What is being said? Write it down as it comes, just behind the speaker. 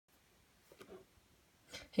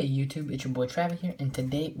Hey YouTube, it's your boy Travis here, and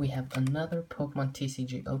today we have another Pokemon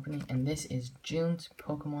TCG opening, and this is June's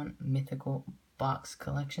Pokemon Mythical box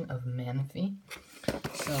collection of Manaphy.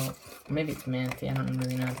 So, maybe it's Manaphy, I don't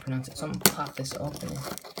really know how to pronounce it, so I'm going to pop this open and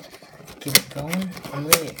get it going. I'm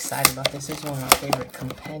really excited about this. This is one of my favorite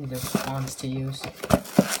competitive spawns to use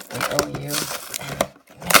with OU.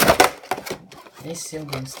 This seal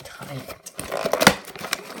goes tight.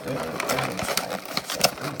 Really tight. So,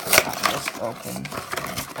 I'm going to pop this open.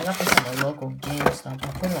 I got this at my local GameStop. I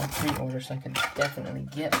put it on pre-order so I could definitely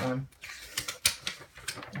get one.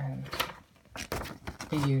 And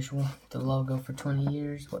the usual, the logo for 20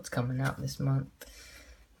 years, what's coming out this month,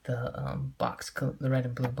 the the red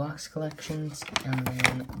and blue box collections, and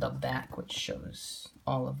then the back, which shows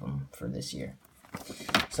all of them for this year.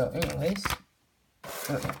 So, anyways,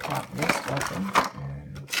 let me pop this open,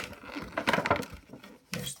 and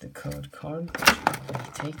there's the code card, which I'll be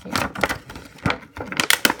taking.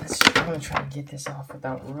 I'm going to try to get this off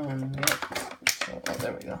without ruining it. So, oh,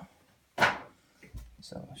 there we go.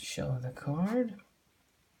 So, show the card.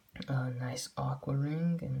 Nice aqua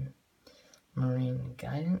ring and marine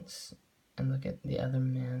guidance. And look at the other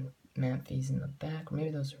Manaphy's in the back. Maybe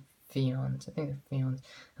those are Fions. I think they're Fions.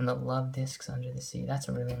 And the love discs under the sea. That's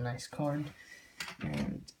a really nice card.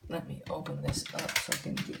 And let me open this up so I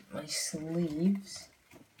can get my sleeves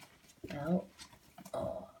out.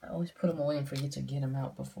 Oh, I always put them away and forget to get them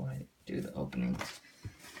out before I do the opening.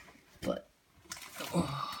 But,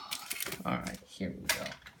 alright, here we go.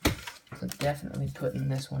 So definitely putting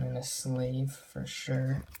this one in a sleeve for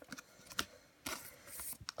sure.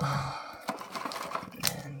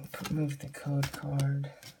 And move the code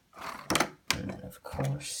card. And then, of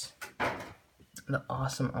course, the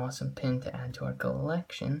awesome pin to add to our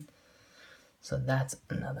collection. So that's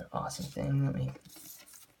another awesome thing. Let me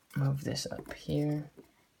move this up here,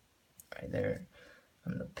 right there,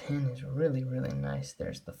 and the pin is really nice.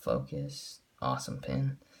 There's the focus, awesome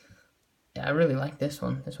pin. Yeah, I really like this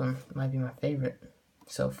one. This one might be my favorite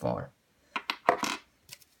so far.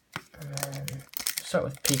 And then start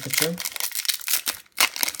with Pikachu.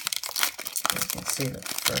 You can see the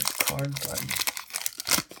first card, but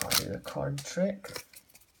I'll do the card trick.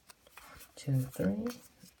 2, 3,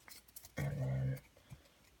 and then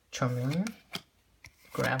Charmeleon,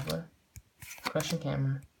 Graveler, Crushing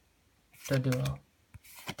Hammer, Doduo,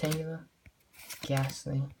 Tangela,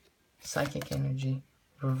 Ghastly, Psychic Energy,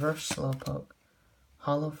 Reverse Slowpoke,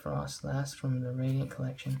 Holo Frostlass from the Radiant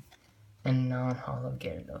Collection, and Non-holo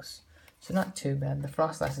Gyarados. So not too bad. The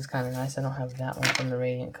Frostlass is kind of nice. I don't have that one from the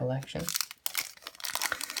Radiant Collection.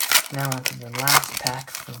 Now on to the last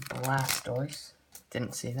pack for Blastoise.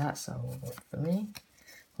 Didn't see that, so we'll go 3.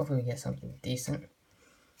 Hopefully we get something decent.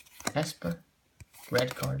 Esper,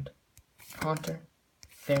 Red Card, Haunter,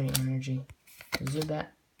 Fairy Energy,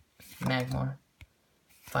 Zubat, Magmar,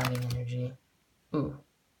 Fighting Energy. Ooh,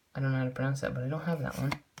 I don't know how to pronounce that, but I don't have that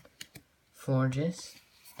one. Florges,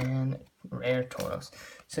 and Rare Tauros.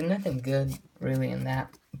 So nothing good really in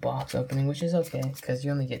that box opening, which is okay, because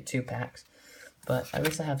you only get 2 packs. But at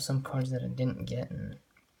least I have some cards that I didn't get, and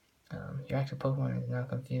your active Pokemon is now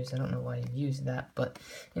confused. I don't know why you used that, but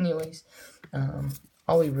anyways,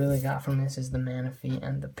 all we really got from this is the Manaphy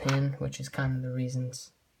and the pin, which is kind of the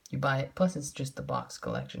reasons you buy it. Plus, it's just the box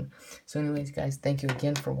collection. So anyways, guys, thank you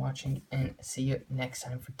again for watching, and see you next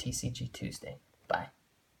time for TCG Tuesday. Bye.